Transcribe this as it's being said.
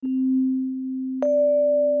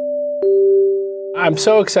I'm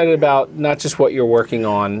so excited about not just what you're working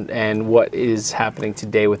on and what is happening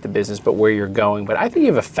today with the business, but where you're going. But I think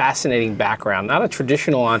you have a fascinating background, not a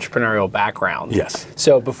traditional entrepreneurial background. Yes.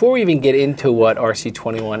 So before we even get into what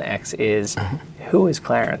RC21X is, who is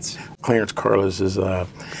Clarence? Clarence Carlos is a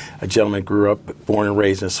gentleman grew up, born and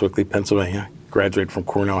raised in Sewickley, Pennsylvania. Graduated from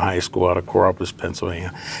Cornell High School out of Coraopolis,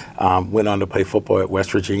 Pennsylvania. Went on to play football at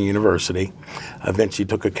West Virginia University. Eventually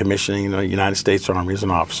took a commissioning in the United States Army as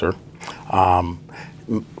an officer.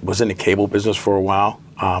 Was in the cable business for a while.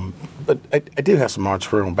 But I do have some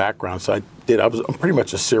entrepreneurial background, so I'm pretty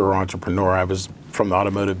much a serial entrepreneur. I was from the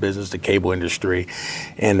automotive business, the cable industry,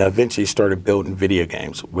 and eventually started building video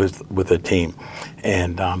games with a team.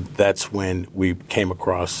 And that's when we came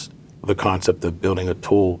across the concept of building a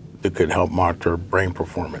tool that could help monitor brain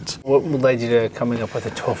performance. What led you to coming up with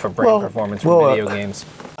a tool for brain performance for video games?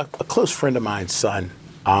 A close friend of mine's son,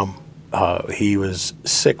 he was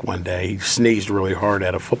sick one day. He sneezed really hard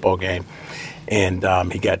at a football game, and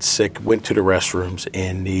he got sick, went to the restrooms,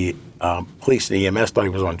 and the police and EMS thought he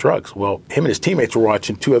was on drugs. Well, him and his teammates were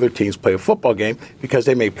watching two other teams play a football game because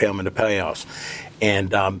they may pay him in the playoffs.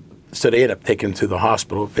 And so they ended up taking him to the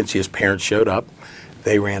hospital. Eventually his parents showed up.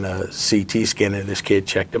 They ran a CT scan of this kid,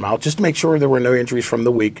 checked him out, just to make sure there were no injuries from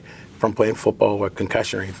the week from playing football or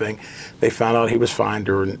concussion or anything. They found out he was fine.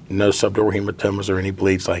 There were no subdural hematomas or any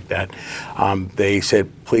bleeds like that. They said,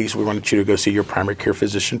 please, we want you to go see your primary care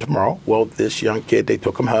physician tomorrow. Well, this young kid, they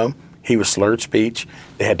took him home. He was slurred speech.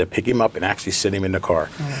 They had to pick him up and actually sit him in the car.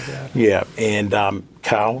 Oh, my God. Yeah, and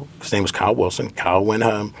Kyle, his name was Kyle Wilson. Kyle went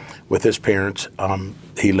home with his parents.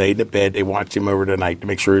 He laid in the bed. They watched him over the night to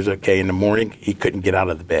make sure he was okay. In the morning, he couldn't get out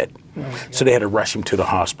of the bed. Oh, so they had to rush him to the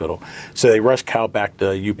hospital. So they rushed Kyle back to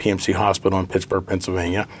UPMC Hospital in Pittsburgh,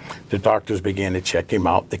 Pennsylvania. The doctors began to check him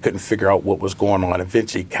out. They couldn't figure out what was going on.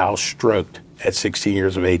 Eventually, Kyle stroked at 16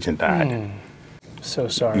 years of age and died. So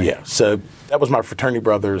sorry. Yeah, so that was my fraternity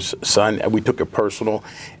brother's son. We took it personal,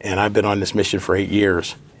 and I've been on this mission for 8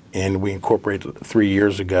 years. And we incorporated 3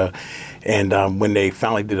 years ago. And when they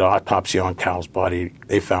finally did an autopsy on Kyle's body,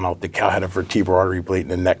 they found out that Kyle had a vertebral artery bleed in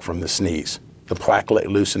the neck from the sneeze. The plaque let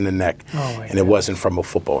loose in the neck, and it wasn't from a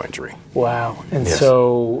football injury. Wow. And Yes.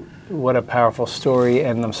 so what a powerful story,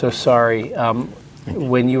 and I'm so sorry.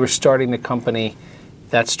 When you were starting the company,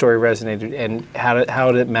 that story resonated, and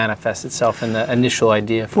how did it manifest itself in the initial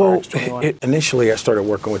idea for RX21? Initially, I started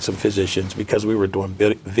working with some physicians because we were doing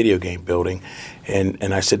video game building,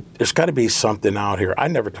 and I said, there's got to be something out here. I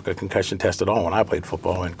never took a concussion test at all when I played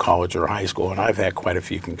football in college or high school, and I've had quite a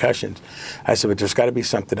few concussions. I said, but there's got to be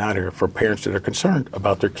something out here for parents that are concerned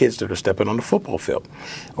about their kids that are stepping on the football field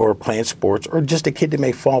or playing sports, or just a kid that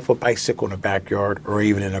may fall off a bicycle in the backyard or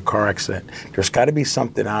even in a car accident. There's got to be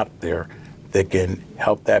something out there that can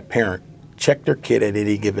help that parent check their kid at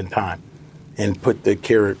any given time and put the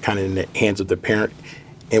care kind of in the hands of the parent.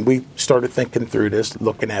 And we started thinking through this,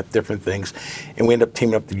 looking at different things, and we ended up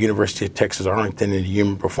teaming up with the University of Texas Arlington and the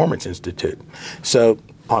Human Performance Institute. So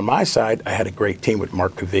on my side, I had a great team with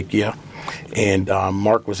Mark Kavickia, and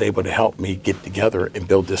Mark was able to help me get together and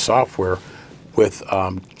build this software with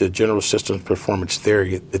the General Systems Performance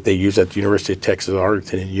Theory that they use at the University of Texas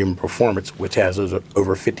Arlington in Human Performance, which has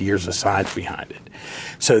over 50 years of science behind it.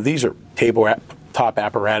 So these are tabletop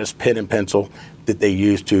apparatus, pen and pencil, that they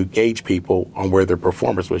use to gauge people on where their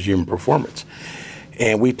performance was, human performance.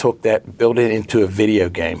 And we took that, built it into a video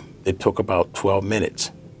game that took about 12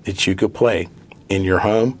 minutes that you could play in your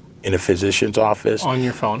home, in a physician's office. On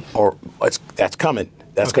your phone? Or that's coming.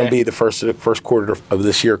 That's going to be the first quarter of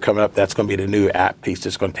this year coming up. That's going to be the new app piece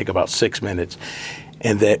that's going to take about 6 minutes.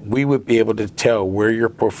 And that we would be able to tell where your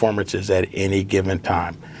performance is at any given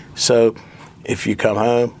time. So if you come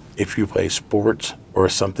home, if you play sports, or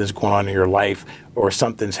something's going on in your life, or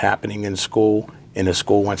something's happening in school, and the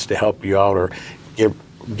school wants to help you out or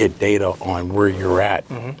get data on where you're at,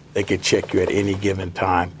 they could check you at any given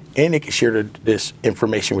time. And they can share this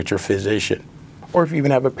information with your physician. Or if you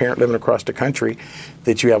even have a parent living across the country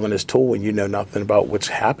that you have on this tool and you know nothing about what's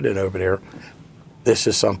happening over there, this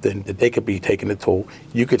is something that they could be taking the tool.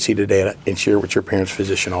 You could see the data and share with your parent's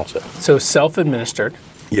physician also. So self-administered.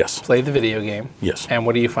 Yes. Play the video game. Yes. And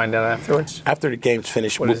what do you find out afterwards? After the game's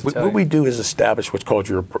finished, what we do is establish what's called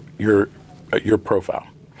your profile.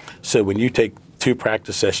 So when you take 2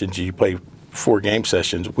 practice sessions, you play 4 game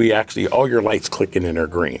sessions, all your lights click in and are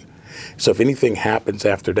green. So if anything happens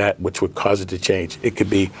after that, which would cause it to change, it could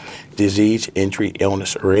be disease, injury,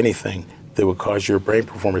 illness, or anything that would cause your brain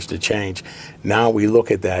performance to change. Now we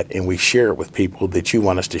look at that and we share it with people that you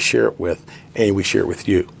want us to share it with, and we share it with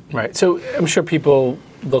you. Right. So I'm sure people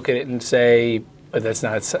look at it and say, but that's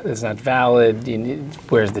not valid.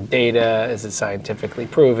 Where's the data? Is it scientifically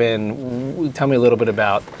proven? Tell me a little bit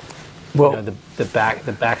about the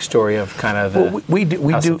backstory of kind of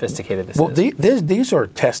how sophisticated this is. These are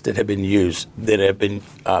tests that have been used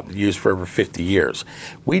for over 50 years.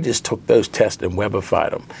 We just took those tests and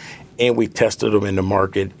webified them. And we tested them in the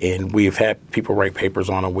market, and we've had people write papers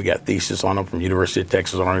on them. We got thesis on them from University of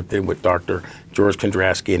Texas Arlington with Dr. George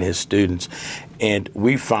Kondrasky and his students. And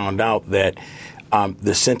we found out that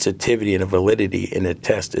the sensitivity and the validity in the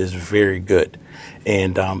test is very good.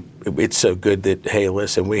 And it's so good that, hey,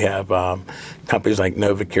 listen, we have companies like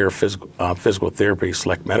NovaCare Physical Therapy,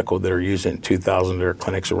 Select Medical that are using it in 2,000 of their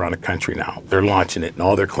clinics around the country now. They're launching it in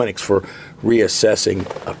all their clinics for reassessing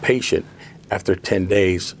a patient after 10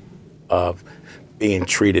 days of being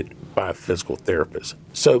treated by a physical therapist.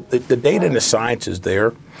 So the data and the science is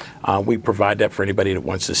there. We provide that for anybody that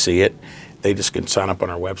wants to see it. They just can sign up on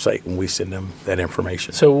our website and we send them that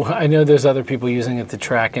information. So I know there's other people using it to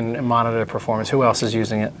track and monitor performance. Who else is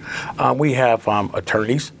using it? We have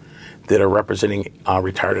attorneys that are representing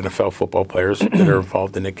retired NFL football players that are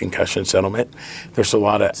involved in the concussion settlement. There's a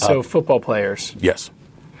lot of... So football players? Yes.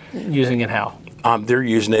 Using it how? They're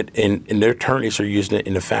using it, and their attorneys are using it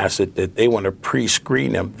in the facet that they want to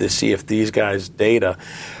pre-screen them to see if these guys' data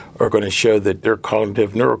are going to show that their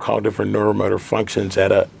neurocognitive or neuromotor functions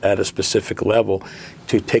at a specific level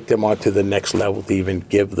to take them on to the next level to even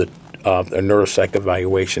give a neuropsych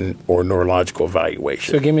evaluation or neurological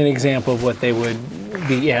evaluation. So give me an example of what they would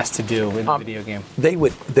be asked to do in the video game. They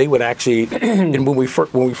would actually, and when we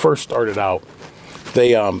first started out,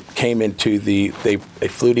 they came into they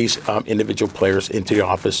flew these individual players into the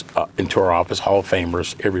office, into our office, Hall of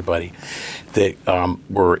Famers, everybody that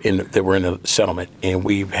were in the settlement, and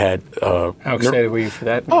we've had. How excited were you for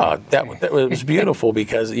that? Oh, that was beautiful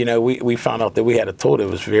because we found out that we had a tool that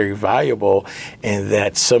was very valuable, and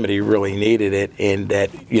that somebody really needed it, and that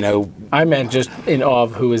I meant just in awe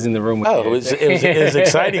of who was in the room with you. It was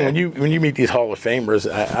exciting when you meet these Hall of Famers.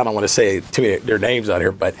 I don't want to say too many their names out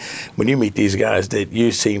here, but when you meet these guys that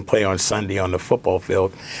you've seen play on Sunday on the football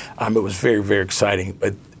field, it was very, very exciting.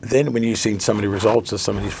 But then when you've seen some of the results of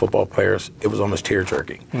some of these football players, it was almost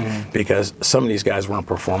tear-jerking because some of these guys weren't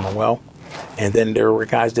performing well. And then there were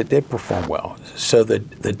guys that did perform well. So the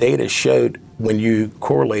data showed when you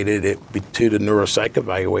correlated it to the neuropsych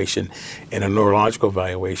evaluation and a neurological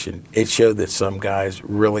evaluation, it showed that some guys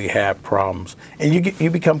really have problems. And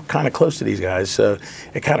you become kind of close to these guys, so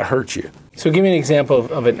it kind of hurts you. So give me an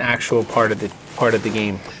example of an actual part of the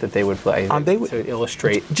game that they would play to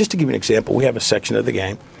illustrate. Just to give you an example, we have a section of the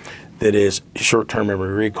game that is short-term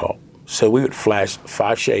memory recall. So we would flash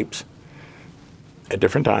 5 shapes at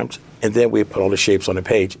different times, and then we would put all the shapes on the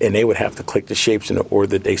page, and they would have to click the shapes in the order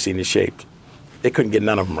that they seen the shapes. They couldn't get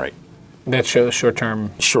none of them right. That shows short-term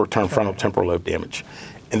frontal temporal lobe damage.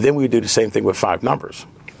 And then we would do the same thing with 5 numbers.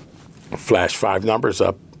 Flash 5 numbers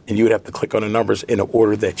up, and you would have to click on the numbers in the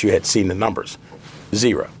order that you had seen the numbers.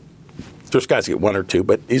 0. There's guys get 1 or 2,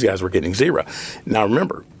 but these guys were getting 0. Now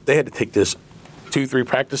remember, they had to take this 2-3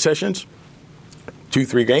 practice sessions,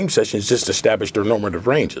 2-3 game sessions just to establish their normative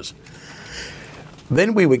ranges.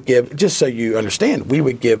 Then we would give, just so you understand, we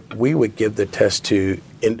would give the test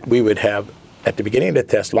and we would have, at the beginning of the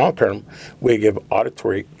test, long term, we'd give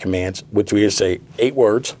auditory commands, which we would say 8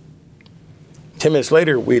 words. 10 minutes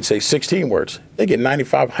later, we'd say 16 words. They get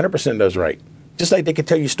 95, 100% of those right. Just like they could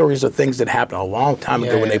tell you stories of things that happened a long time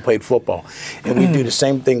ago when they played football. And we do the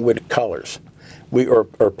same thing with colors. Or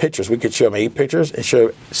pictures. We could show them 8 pictures and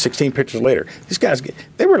show 16 pictures later. These guys,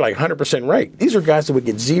 they were like 100% right. These are guys that would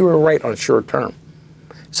get 0 right on short term.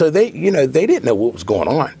 So they didn't know what was going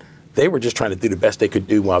on. They were just trying to do the best they could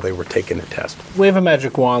do while they were taking the test. We have a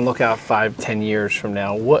magic wand. Look out 5-10 years from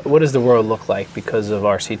now. What does the world look like because of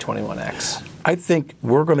RC21X? I think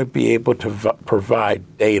we're going to be able to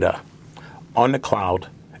provide data on the cloud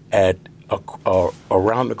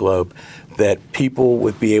around the globe that people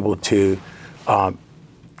would be able to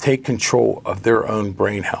take control of their own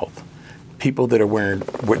brain health. People that are wearing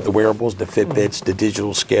the wearables, the Fitbits, the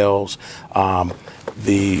digital scales,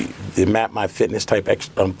 the Map My Fitness type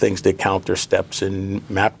things that count their steps and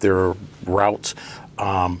map their routes.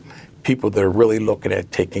 People that are really looking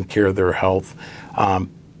at taking care of their health.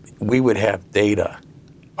 We would have data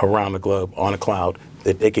around the globe on a cloud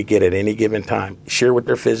that they could get at any given time, share with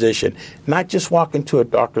their physician, not just walk into a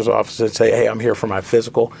doctor's office and say, hey, I'm here for my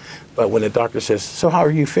physical, but when the doctor says, so how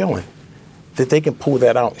are you feeling? That they can pull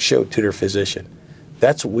that out and show it to their physician.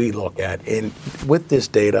 That's what we look at. And with this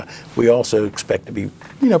data, we also expect to be,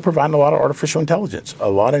 providing a lot of artificial intelligence, a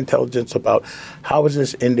lot of intelligence about how is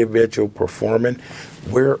this individual performing,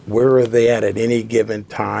 Where are they at any given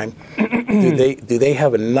time? do they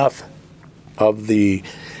have enough of the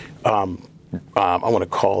I want to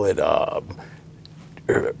call it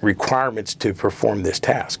requirements to perform this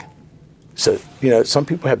task? So, some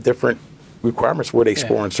people have different requirements where they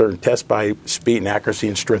score on certain tests by speed and accuracy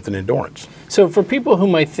and strength and endurance. So for people who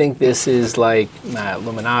might think this is like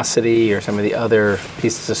Luminosity or some of the other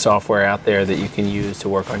pieces of software out there that you can use to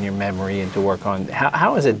work on your memory and to work on,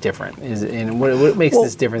 how is it different? And what makes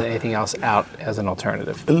this different than anything else out as an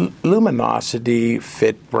alternative? Luminosity,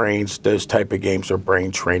 FitBrains, those type of games are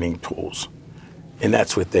brain training tools. And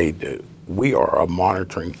that's what they do. We are a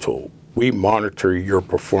monitoring tool. We monitor your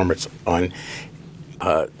performance on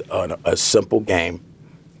a simple game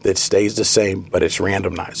that stays the same, but it's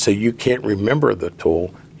randomized. So you can't remember the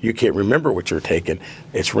tool. You can't remember what you're taking.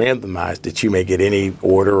 It's randomized that you may get any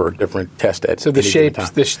order or different test at so the shapes,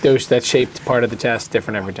 that shaped part of the test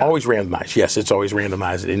different every time? Always randomized. Yes, it's always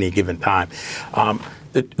randomized at any given time.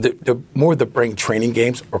 The more the brain training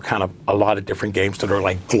games are kind of a lot of different games that are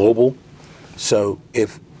like global. So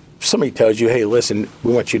if somebody tells you, hey, listen,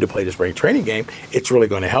 we want you to play this brain training game, it's really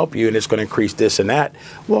going to help you and it's going to increase this and that.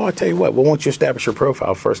 Well, I'll tell you what, won't you establish your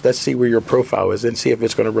profile first? Let's see where your profile is and see if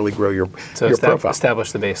it's going to really grow your profile.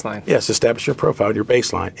 Establish the baseline. Yes, establish your profile and your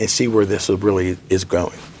baseline and see where this really is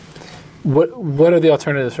going. What are the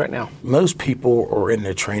alternatives right now? Most people are in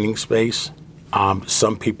the training space.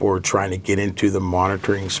 Some people are trying to get into the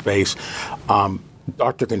monitoring space.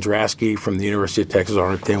 Dr. Kondrasky from the University of Texas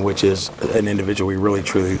Arlington, which is an individual we really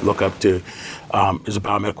truly look up to, is a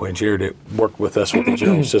biomedical engineer that worked with us with the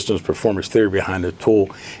general systems performance theory behind the tool,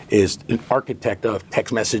 is an architect of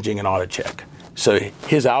text messaging and audit check. So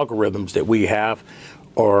his algorithms that we have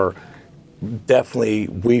are definitely,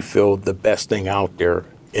 we feel, the best thing out there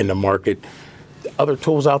in the market. Other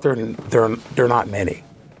tools out there, there are not many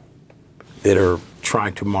that are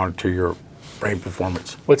trying to monitor your brain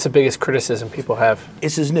performance. What's the biggest criticism people have?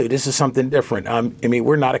 This is new. This is something different.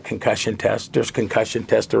 We're not a concussion test. There's concussion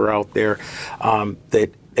tests that are out there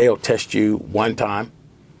that they'll test you one time,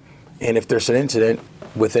 and if there's an incident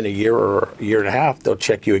within a year or a year and a half, they'll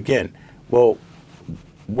check you again. Well,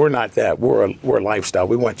 we're not that. We're a lifestyle.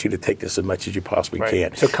 We want you to take this as much as you possibly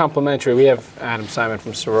can. So complementary. We have Adam Simon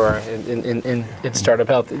from Sorora in Startup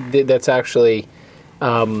Health. That's actually.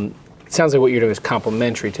 Sounds like what you're doing is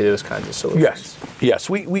complementary to those kinds of solutions. Yes.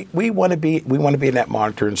 We want to be in that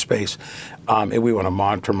monitoring space, and we want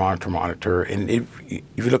to monitor. And if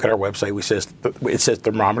you look at our website, it says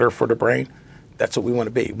thermometer for the brain. That's what we want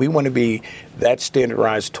to be. We want to be that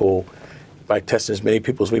standardized tool by testing as many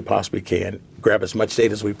people as we possibly can, grab as much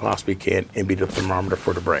data as we possibly can, and be the thermometer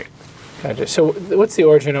for the brain. Gotcha. So what's the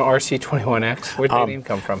origin of RC21X? Where did the name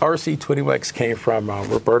come from? RC21X came from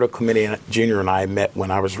Roberto Clemente Jr. and I met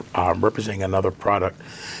when I was representing another product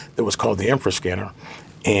that was called the Infrascanner.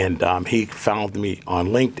 And he found me on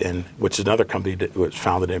LinkedIn, which is another company that was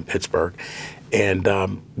founded in Pittsburgh.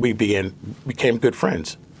 And we became good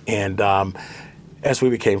friends. And as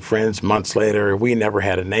we became friends months later, we never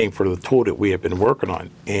had a name for the tool that we had been working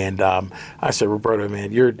on. And I said, Roberto,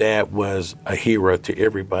 man, your dad was a hero to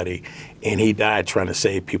everybody, and he died trying to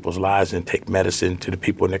save people's lives and take medicine to the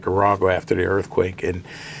people in Nicaragua after the earthquake and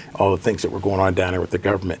all the things that were going on down there with the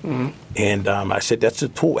government. Mm-hmm. And I said, that's the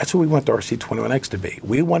tool. That's what we want the RC21X to be.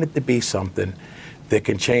 We want it to be something that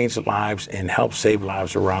can change lives and help save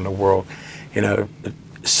lives around the world.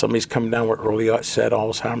 Somebody's coming down with early onset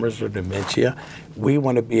Alzheimer's or dementia. We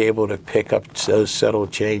want to be able to pick up those subtle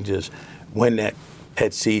changes when that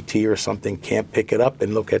PET CT or something can't pick it up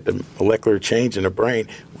and look at the molecular change in the brain.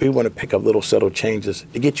 We want to pick up little subtle changes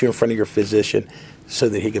to get you in front of your physician so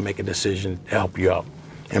that he can make a decision to help you out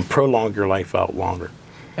and prolong your life out longer.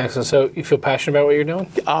 Excellent. So you feel passionate about what you're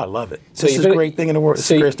doing? I love it. This is a great thing in the world. It's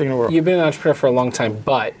the greatest thing in the world. You've been an entrepreneur for a long time,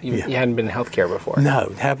 but you hadn't been in healthcare before.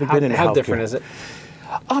 No, haven't been in healthcare. How different is it?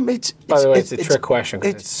 By the way, it's a trick question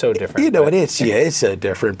because it's so different. It is. Yeah, it's so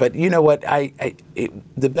different. But you know what?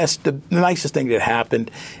 The nicest thing that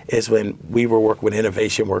happened is when we were working with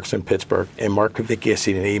Innovation Works in Pittsburgh, and Mark Kavicki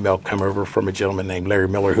seen an email come over from a gentleman named Larry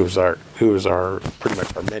Miller, who was our pretty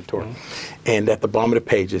much our mentor. Mm-hmm. And at the bottom of the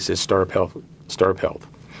page it says Startup Health.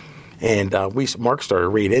 And Mark started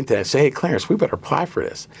reading into that and say, hey, Clarence, we better apply for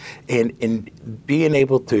this. And being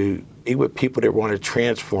able to be with people that want to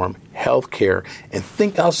transform healthcare and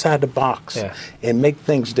think outside the box and make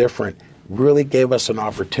things different really gave us an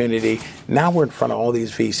opportunity. Now we're in front of all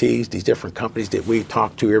these VCs, these different companies that we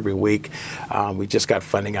talk to every week. We just got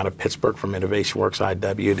funding out of Pittsburgh from InnovationWorks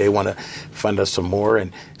IW. They want to fund us some more.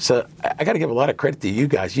 And so I got to give a lot of credit to you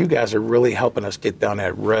guys. You guys are really helping us get down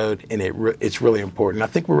that road, and it's really important. I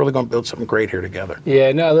think we're really going to build something great here together.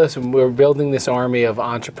 Yeah, no, listen, we're building this army of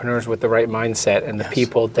entrepreneurs with the right mindset and the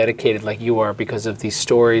people dedicated like you are because of these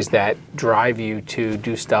stories that drive you to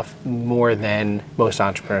do stuff more than most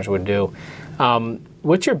entrepreneurs would do.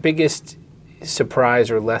 What's your biggest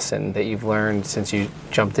surprise or lesson that you've learned since you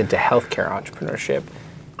jumped into healthcare entrepreneurship?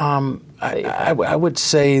 I would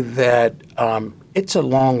say that it's a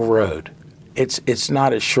long road. It's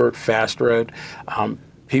not a short, fast road.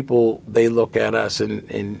 People, they look at us,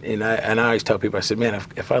 and I always tell people, I said, man,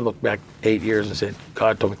 if I look back 8 years and said,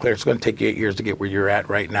 God told me, Clarence, it's going to take you 8 years to get where you're at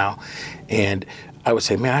right now. And I would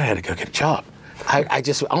say, man, I had to go get a job. I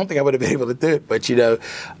don't think I would have been able to do it, but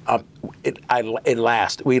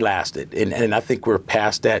we lasted, and I think we're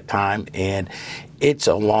past that time, and it's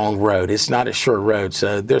a long road. It's not a short road,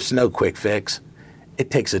 so there's no quick fix. It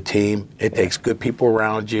takes a team. It takes good people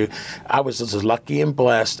around you. I was just lucky and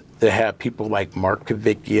blessed to have people like Mark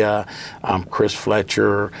Kavickia, Chris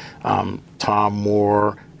Fletcher, Tom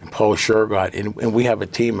Moore, and Paul Shergott, and we have a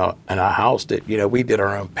team in our house that we did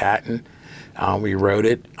our own patent. We wrote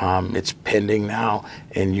it. It's pending now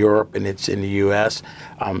in Europe, and it's in the U.S.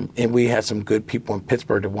 And we had some good people in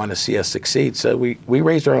Pittsburgh that want to see us succeed. So we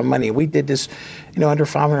raised our own money. We did this, under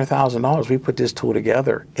 $500,000. We put this tool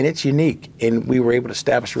together, and it's unique. And we were able to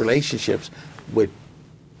establish relationships with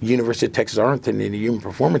University of Texas Arlington and the Human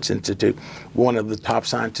Performance Institute, one of the top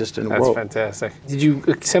scientists in the world. That's fantastic. Did you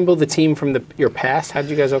assemble the team from your past? How did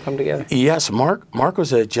you guys all come together? Yes, Mark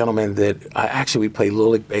was a gentleman that actually we played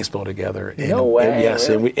Little League Baseball together. And, no way. And yes,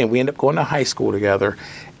 really? and we ended up going to high school together.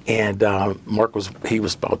 And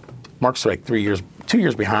Mark's like 2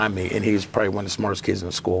 years behind me, and he was probably one of the smartest kids in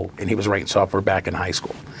the school, and he was writing software back in high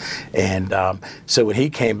school. And so when he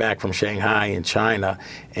came back from Shanghai in China,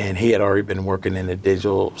 and he had already been working in the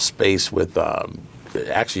digital space with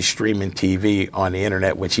actually streaming TV on the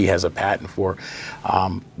internet, which he has a patent for,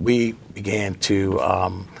 we began to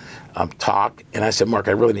talk, and I said, Mark,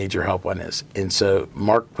 I really need your help on this. And so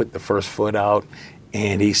Mark put the first foot out,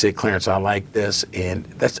 and he said, Clarence, I like this, and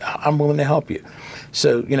I'm willing to help you.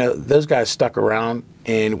 So, those guys stuck around,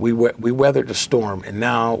 and we weathered the storm, and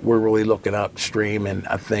now we're really looking upstream, and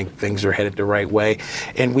I think things are headed the right way.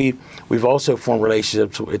 And we've also formed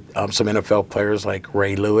relationships with some NFL players like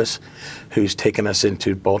Ray Lewis, who's taken us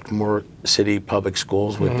into Baltimore City Public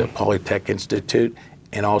Schools with the Polytech Institute,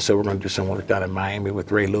 and also we're going to do some work down in Miami with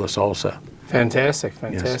Ray Lewis also. Fantastic.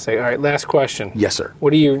 Yes. All right, last question. Yes, sir.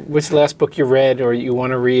 What's the last book you read or you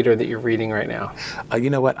want to read or that you're reading right now? You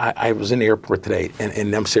know what? I was in the airport today,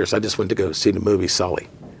 and I'm serious. I just went to go see the movie Sully.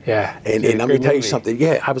 Yeah. And let me tell you something.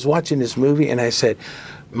 Yeah, I was watching this movie, and I said,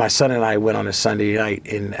 my son and I went on a Sunday night,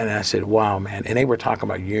 and I said, wow, man. And they were talking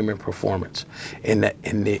about human performance and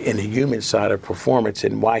the human side of performance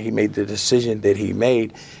and why he made the decision that he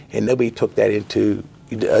made, and nobody took that into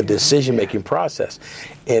a decision-making process.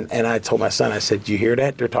 And I told my son, I said, do you hear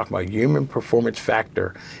that? They're talking about human performance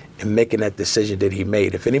factor and making that decision that he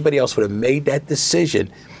made. If anybody else would have made that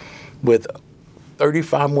decision with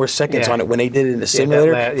 35 more seconds on it when they did it in the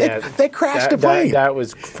simulator, they crashed the plane. That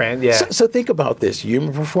was So think about this,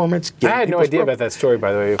 human performance. I had no idea about that story,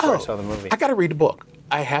 by the way, before I saw the movie. I got to read the book.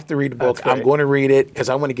 I have to read the book. I'm going to read it because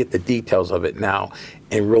I want to get the details of it now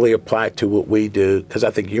and really apply it to what we do, because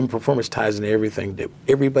I think human performance ties into everything that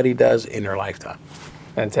everybody does in their lifetime.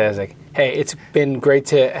 Fantastic. Hey, it's been great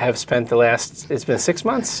to have spent it's been 6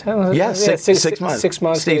 months? Yes, 6 months. 6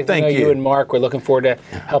 months. Steve, thank you. You and Mark, we're looking forward to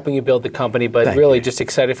helping you build the company, but really just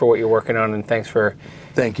excited for what you're working on, and thanks for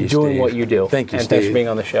doing what you do. Thank you, and Steve. thanks for being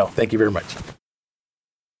on the show. Thank you very much.